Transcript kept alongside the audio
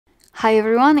Hi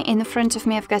everyone, in front of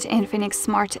me I've got Infinix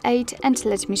SMART 8 and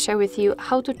let me share with you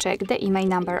how to check the IMEI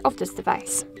number of this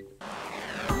device.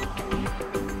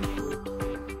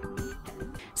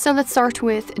 So let's start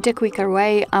with the quicker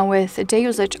way with the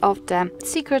usage of the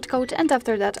secret code, and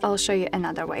after that I'll show you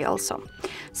another way also.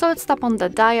 So let's tap on the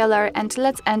dialer and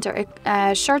let's enter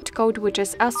a short code which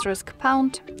is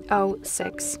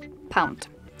 *#06#.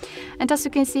 And as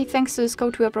you can see, thanks to this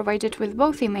code we are provided with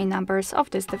both IMEI numbers of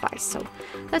this device. So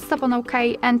let's tap on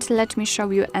OK and let me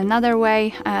show you another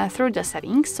way through the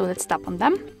settings. So let's tap on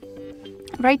them.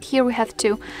 Right here we have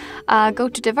to go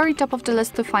to the very top of the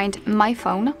list to find My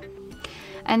Phone.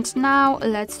 And now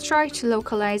let's try to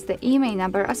localize the IMEI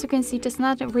number. As you can see, it is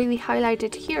not really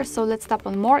highlighted here, so let's tap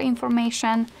on More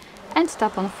Information and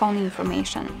tap on Phone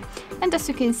Information. And as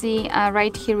you can see,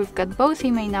 right here we've got both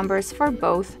IMEI numbers for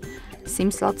both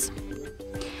SIM slots.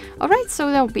 Alright,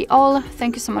 so that will be all.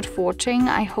 Thank you so much for watching.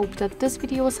 I hope that this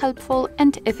video was helpful,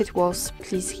 and if it was,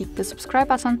 please hit the subscribe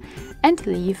button and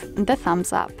leave the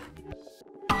thumbs up.